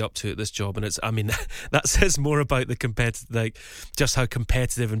 is he up to it, this job? And it's, I mean, that says more about the just how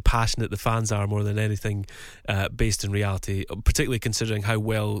competitive and passionate the fans are more than anything based in reality, particularly considering how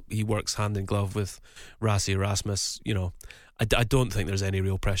well he works hand in glove with Rassie Erasmus. You know, I don't think there's any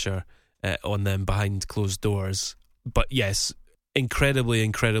real pressure on them behind closed doors. But yes,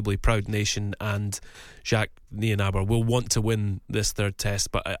 incredibly proud nation, and Jacques Nienaber will want to win this third test,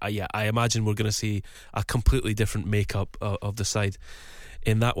 but I imagine we're going to see a completely different makeup of the side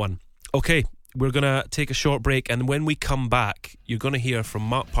in that one. Okay, we're going to take a short break, and when we come back, you're going to hear from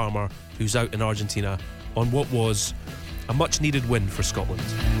Mark Palmer, who's out in Argentina, on what was a much needed win for Scotland.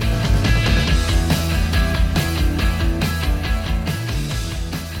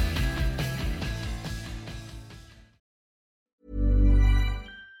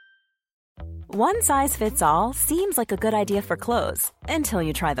 One size fits all seems like a good idea for clothes until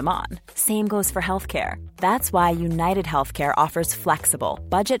you try them on. Same goes for healthcare. That's why United Healthcare offers flexible,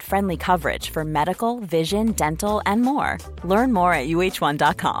 budget-friendly coverage for medical, vision, dental, and more. Learn more at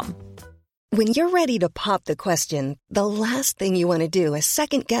uh1.com. When you're ready to pop the question, the last thing you want to do is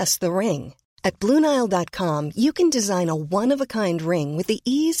second-guess the ring. At BlueNile.com, you can design a one-of-a-kind ring with the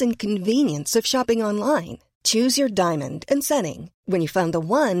ease and convenience of shopping online. Choose your diamond and setting. When you find the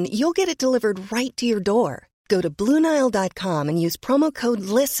one, you'll get it delivered right to your door. Go to BlueNile.com and use promo code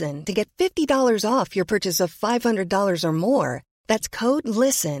LISTEN to get $50 off your purchase of $500 or more. That's code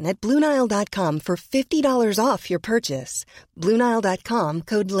LISTEN at BlueNile.com for $50 off your purchase. BlueNile.com,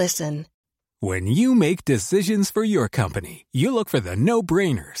 code LISTEN. When you make decisions for your company, you look for the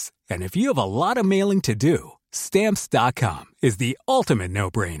no-brainers. And if you have a lot of mailing to do, Stamps.com is the ultimate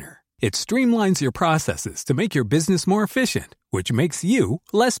no-brainer. It streamlines your processes to make your business more efficient, which makes you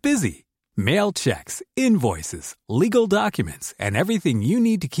less busy. Mail checks, invoices, legal documents, and everything you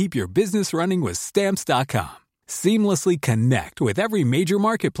need to keep your business running with Stamps.com. Seamlessly connect with every major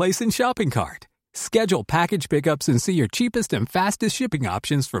marketplace and shopping cart. Schedule package pickups and see your cheapest and fastest shipping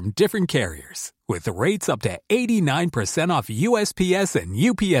options from different carriers, with rates up to 89% off USPS and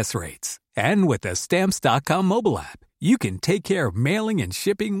UPS rates. And with the Stamps.com mobile app, you can take care of mailing and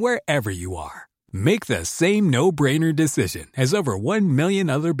shipping wherever you are. Make the same no-brainer decision as over 1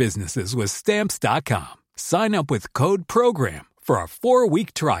 million other businesses with Stamps.com. Sign up with code PROGRAM for a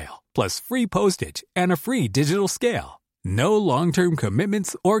 4-week trial, plus free postage and a free digital scale. No long-term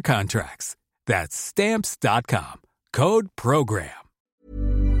commitments or contracts. That's Stamps.com. Code PROGRAM.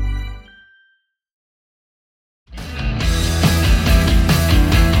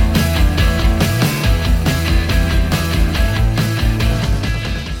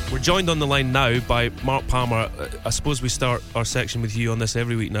 We're joined on the line now by Mark Palmer. I suppose we start our section with you on this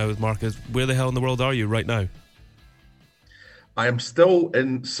every week now with Mark. Where the hell in the world are you right now? I am still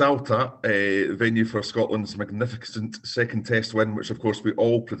in Salta, venue for Scotland's magnificent second test win, which of course we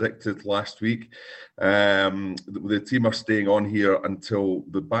all predicted last week. The team are staying on here until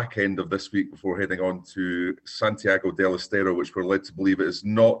the back end of this week before heading on to Santiago del Estero, which we're led to believe it is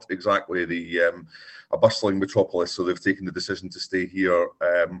not exactly a bustling metropolis. So they've taken the decision to stay here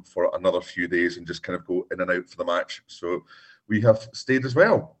for another few days and just kind of go in and out for the match. So we have stayed as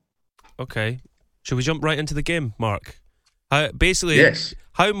well. Okay. Shall we jump right into the game, Mark? Yes.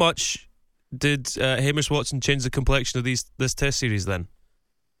 How much did Hamish Watson change the complexion of this test series then?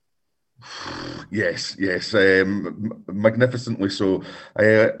 Yes, magnificently so.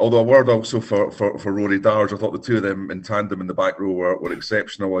 Although a word also for Rory Darge, I thought the two of them in tandem in the back row were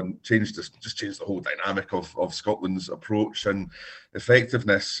exceptional and changed the whole dynamic of Scotland's approach and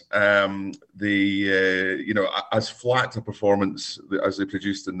effectiveness. As flat a performance as they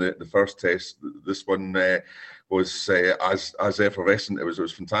produced in the first test, this one was as effervescent. It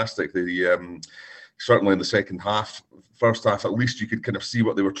was fantastic. Certainly in the second half. First half, at least you could kind of see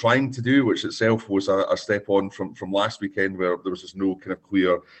what they were trying to do, which itself was a step on from last weekend, where there was just no kind of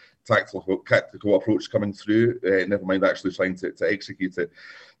clear tactical approach coming through. Never mind actually trying to execute it.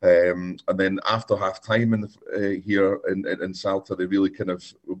 And then after half time here in Salta, they really kind of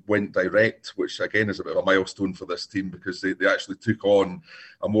went direct, which again is a bit of a milestone for this team because they actually took on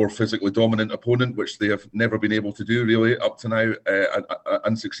a more physically dominant opponent, which they have never been able to do really up to now,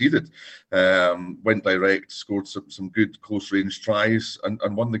 and succeeded. Went direct, scored some good close range tries,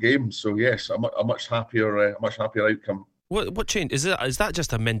 and won the game. So yes, a much happier outcome. What change is that?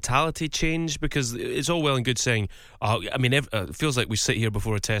 Just a mentality change? Because it's all well and good saying, it feels like we sit here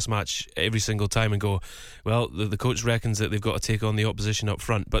before a test match every single time and go, well, the coach reckons that they've got to take on the opposition up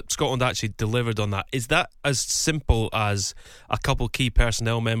front, but Scotland actually delivered on that. Is that as simple as a couple key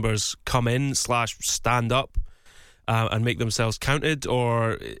personnel members come in / stand up and make themselves counted,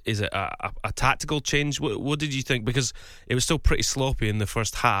 or is it a tactical change? What did you think? Because it was still pretty sloppy in the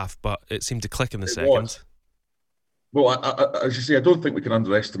first half, but it seemed to click in the second. Well, as you say, I don't think we can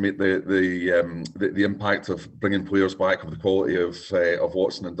underestimate the impact of bringing players back with the quality of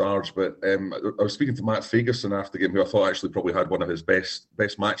Watson and Darge. But I was speaking to Matt Fagerson after the game, who I thought actually probably had one of his best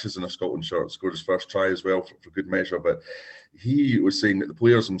matches in a Scotland shirt. Scored his first try as well for good measure. But he was saying that the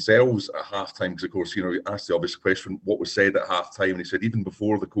players themselves at half time, because of course, he asked the obvious question, what was said at half time, and he said even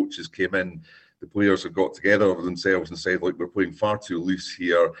before the coaches came in, the players had got together with themselves and said, look, we're playing far too loose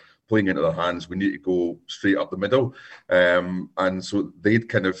here. Playing into their hands, we need to go straight up the middle, and so they'd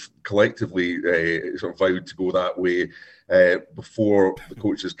kind of collectively sort of vowed to go that way before the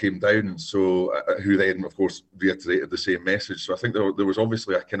coaches came down, and so who then of course reiterated the same message. So I think there was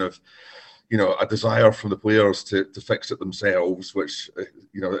obviously a kind of a desire from the players to fix it themselves, which it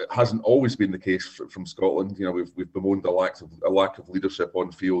hasn't always been the case from Scotland. We've bemoaned a lack of leadership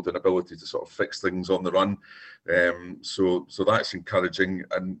on field and ability to sort of fix things on the run. So that's encouraging,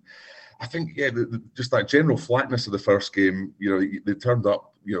 and I think just that general flatness of the first game. They turned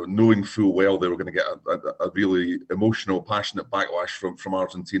up, knowing full well they were going to get a really emotional, passionate backlash from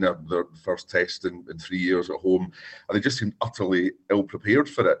Argentina, their first test in 3 years at home, and they just seemed utterly ill prepared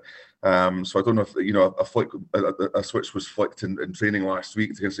for it. So I don't know if a switch was flicked in training last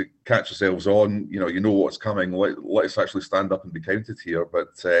week to say, catch yourselves on. You know what's coming. Let us actually stand up and be counted here.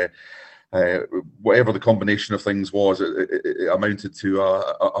 But whatever the combination of things was, it amounted to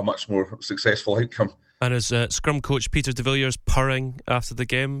a much more successful outcome. And as scrum coach Peter de Villiers purring after the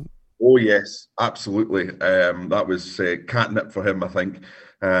game? Oh yes, absolutely. That was catnip for him, I think.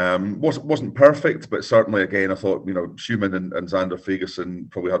 Wasn't perfect, but certainly again I thought Schumann and Xander Fagerson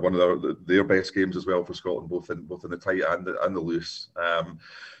probably had one of their best games as well for Scotland, both in the tight and the loose.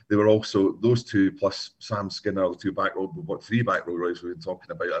 They were also, those two plus Sam Skinner, the three back row guys we've been talking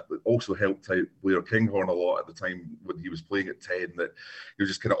about, also helped out Blair Kinghorn a lot at the time when he was playing at 10, that he was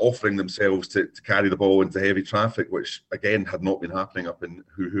just kind of offering themselves to carry the ball into heavy traffic, which again had not been happening up in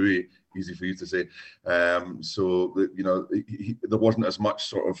Huhui. Easy for you to say. So there wasn't as much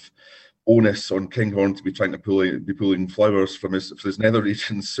sort of onus on Kinghorn to be trying to be pulling flowers from his nether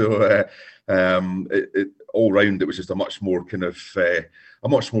regions. So all round, it was just a much more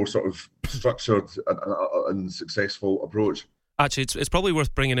sort of structured and successful approach. Actually, it's probably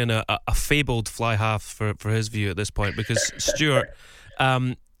worth bringing in a fabled fly half for his view at this point, because Stuart,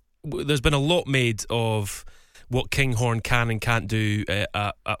 there's been a lot made of what Kinghorn can and can't do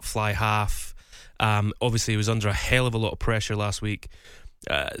at fly half. Obviously, he was under a hell of a lot of pressure last week.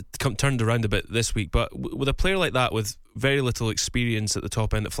 Turned around a bit this week, but with a player like that with very little experience at the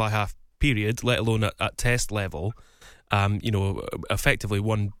top end at fly half period, let alone at test level, effectively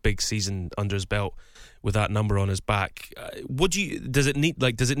one big season under his belt with that number on his back. Does it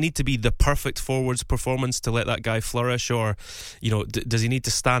need to be the perfect forwards performance to let that guy flourish, or does he need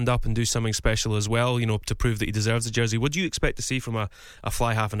to stand up and do something special as well, to prove that he deserves the jersey? What do you expect to see from a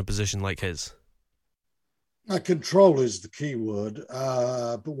fly half in a position like his? Control is the key word,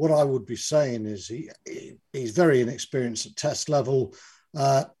 but what I would be saying is he's very inexperienced at test level.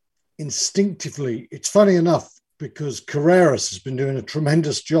 Instinctively, it's funny enough, because Carreras has been doing a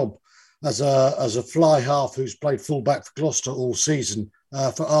tremendous job as a fly half who's played fullback for Gloucester all season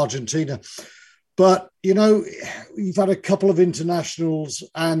for Argentina. But, you've had a couple of internationals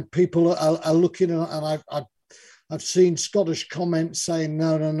and people are looking, and I've seen Scottish comments saying,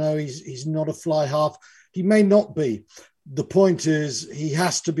 no, he's not a fly half. He may not be. The point is he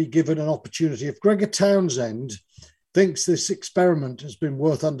has to be given an opportunity. If Gregor Townsend thinks this experiment has been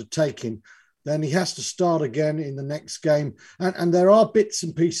worth undertaking, then he has to start again in the next game. And there are bits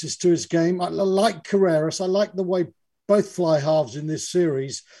and pieces to his game. I like Carreras. I like the way both fly halves in this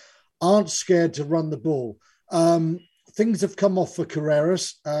series aren't scared to run the ball. Things have come off for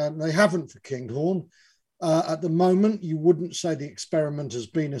Carreras. They haven't for Kinghorn. At the moment, you wouldn't say the experiment has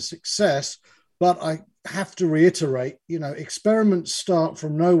been a success, but I have to reiterate, experiments start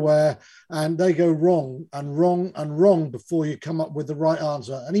from nowhere and they go wrong and wrong and wrong before you come up with the right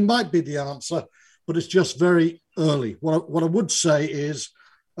answer. And he might be the answer, but it's just very early. What I would say is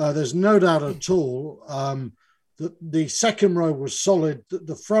there's no doubt at all that the second row was solid,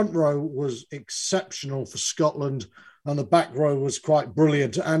 the front row was exceptional for Scotland, and the back row was quite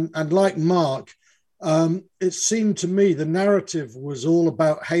brilliant. And like Mark, it seemed to me the narrative was all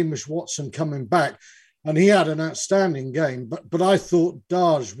about Hamish Watson coming back, and he had an outstanding game. But I thought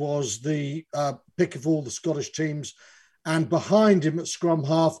Darge was the pick of all the Scottish teams, and behind him at scrum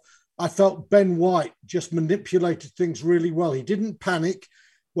half, I felt Ben White just manipulated things really well. He didn't panic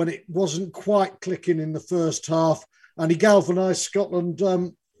when it wasn't quite clicking in the first half, and he galvanised Scotland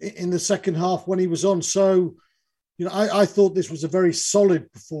in the second half when he was on. So, I thought this was a very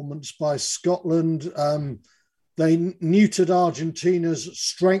solid performance by Scotland. They neutered Argentina's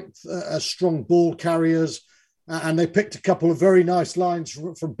strength as strong ball carriers, and they picked a couple of very nice lines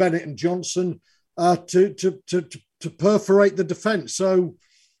from Bennett and Johnson to perforate the defence. So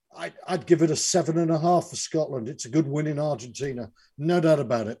I'd give it a 7.5 for Scotland. It's a good win in Argentina, no doubt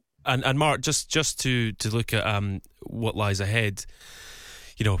about it. And Mark, just to look at what lies ahead.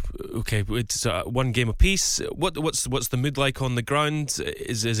 Okay, it's one game apiece. What's the mood like on the ground?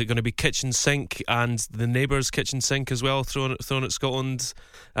 Is it going to be kitchen sink and the neighbours' kitchen sink as well thrown at Scotland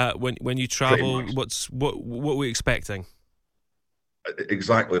when you travel? What are we expecting?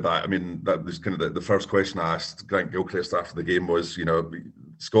 Exactly that. I mean, that was kind of the first question I asked Grant Gilchrist after the game was,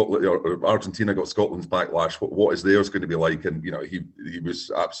 Scotland or Argentina got Scotland's backlash. What is theirs going to be like? And he was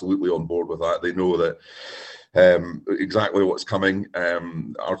absolutely on board with that. They know that exactly what's coming.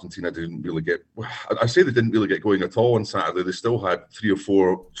 Argentina didn't really get. I say they didn't really get going at all on Saturday. They still had 3 or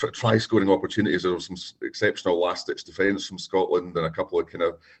 4 try-scoring opportunities. There was some exceptional last-ditch defence from Scotland, and a couple of kind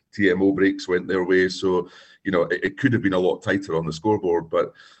of TMO breaks went their way. So it could have been a lot tighter on the scoreboard,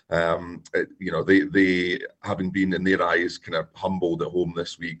 but they having been in their eyes kind of humbled at home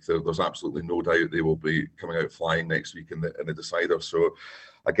this week, there's absolutely no doubt they will be coming out flying next week in the decider. So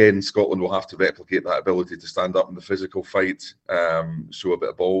again, Scotland will have to replicate that ability to stand up in the physical fight, show a bit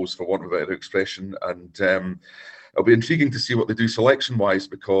of balls, for want of a better expression, and it'll be intriguing to see what they do selection-wise,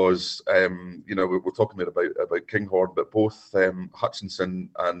 because we're talking there about Kinghorn, but both Hutchinson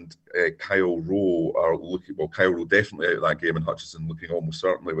and Kyle Rowe are looking. Well, Kyle Rowe definitely out of that game, and Hutchinson looking almost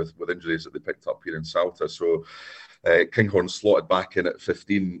certainly with injuries that they picked up here in Salta. So Kinghorn slotted back in at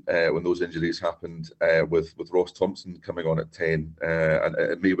 15 when those injuries happened, with Ross Thompson coming on at 10, and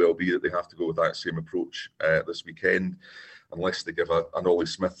it may well be that they have to go with that same approach this weekend, unless they give an Ollie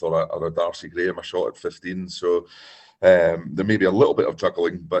Smith or a Darcy Graham a shot at 15. So there may be a little bit of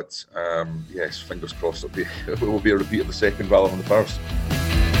juggling, but yes, fingers crossed it will be a repeat of the second rather than the first.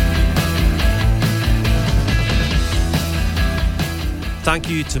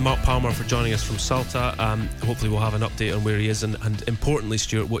 Thank you to Mark Palmer for joining us from Salta. Hopefully we'll have an update on where he is and importantly,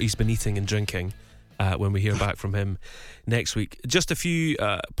 Stuart, what he's been eating and drinking when we hear back from him next week. Just a few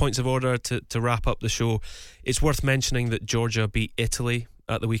points of order to wrap up the show. It's worth mentioning that Georgia beat Italy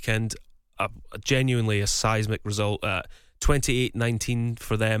at the weekend. Genuinely a seismic result, 28-19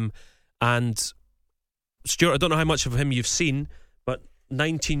 for them. And Stuart, I don't know how much of him you've seen, but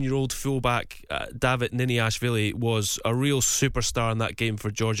 19-year-old fullback David Niniashvili was a real superstar in that game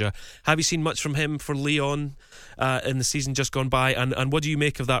for Georgia. Have you seen much from him for Lyon in the season just gone by? And what do you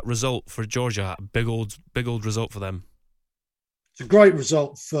make of that result for Georgia? Big old result for them. It's a great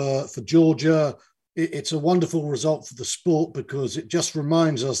result for Georgia. It's a wonderful result for the sport, because it just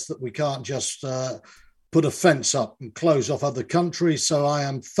reminds us that we can't just put a fence up and close off other countries. So I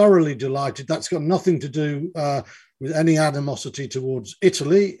am thoroughly delighted. That's got nothing to do with any animosity towards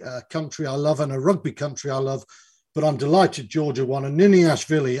Italy, a country I love and a rugby country I love, but I'm delighted Georgia won. And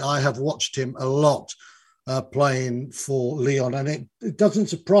Niniashvili, I have watched him a lot playing for Lyon, and it doesn't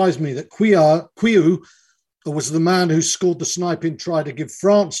surprise me that Quiu was the man who scored the sniping try to give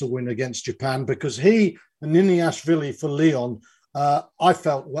France a win against Japan, because he and Niniashvili for Lyon, I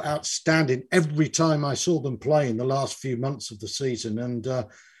felt were outstanding every time I saw them play in the last few months of the season. And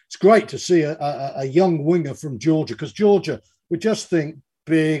it's great to see a young winger from Georgia, because Georgia, we just think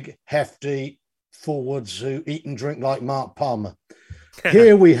big, hefty forwards who eat and drink like Mark Palmer.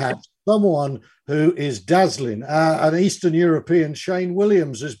 Here we have someone who is dazzling. An Eastern European, Shane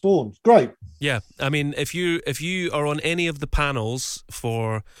Williams, is born. Great. Yeah, I mean, if you are on any of the panels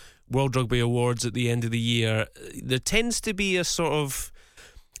for World Rugby Awards at the end of the year, there tends to be a sort of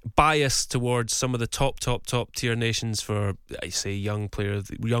bias towards some of the top tier nations for, I say, young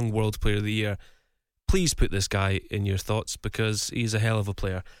World Player of the Year. Please put this guy in your thoughts, because he's a hell of a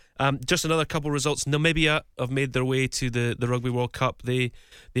player. Just another couple of results. Namibia have made their way to the Rugby World Cup. They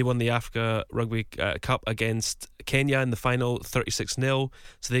won the Africa Rugby Cup against Kenya in the final, 36-0.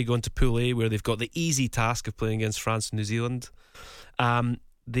 So they go into Pool A, where they've got the easy task of playing against France and New Zealand.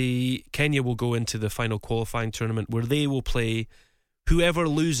 The Kenya will go into the final qualifying tournament, where they will play whoever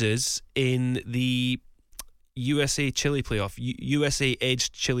loses in the USA-Chile playoff. USA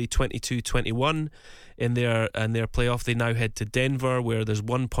edged Chile 22-21 in their playoff. They now head to Denver, where there's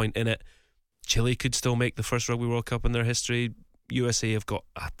 1 point in it. Chile could still make the first Rugby World Cup in their history. USA have got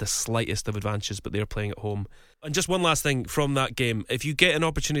the slightest of advantages, but they're playing at home. And just one last thing from that game: if you get an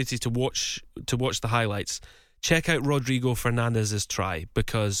opportunity to watch the highlights, check out Rodrigo Fernandez's try,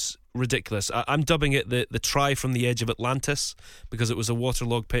 because ridiculous. I'm dubbing it the try from the edge of Atlantis, because it was a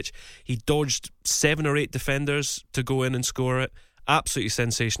waterlogged pitch. He dodged 7 or 8 defenders to go in and score it. Absolutely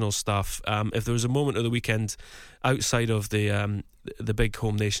sensational stuff. If there was a moment of the weekend outside of the big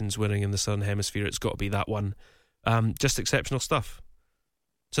home nations winning in the Southern Hemisphere, it's got to be that one. Just exceptional stuff.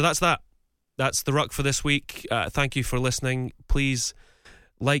 So that's that. That's the Ruck for this week. Thank you for listening. Please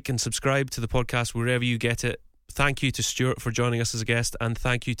like and subscribe to the podcast wherever you get it. Thank you to Stuart for joining us as a guest, and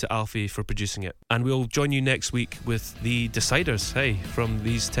thank you to Alfie for producing it. And we'll join you next week with the deciders, from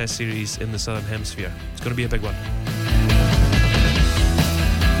these test series in the Southern Hemisphere. It's going to be a big one.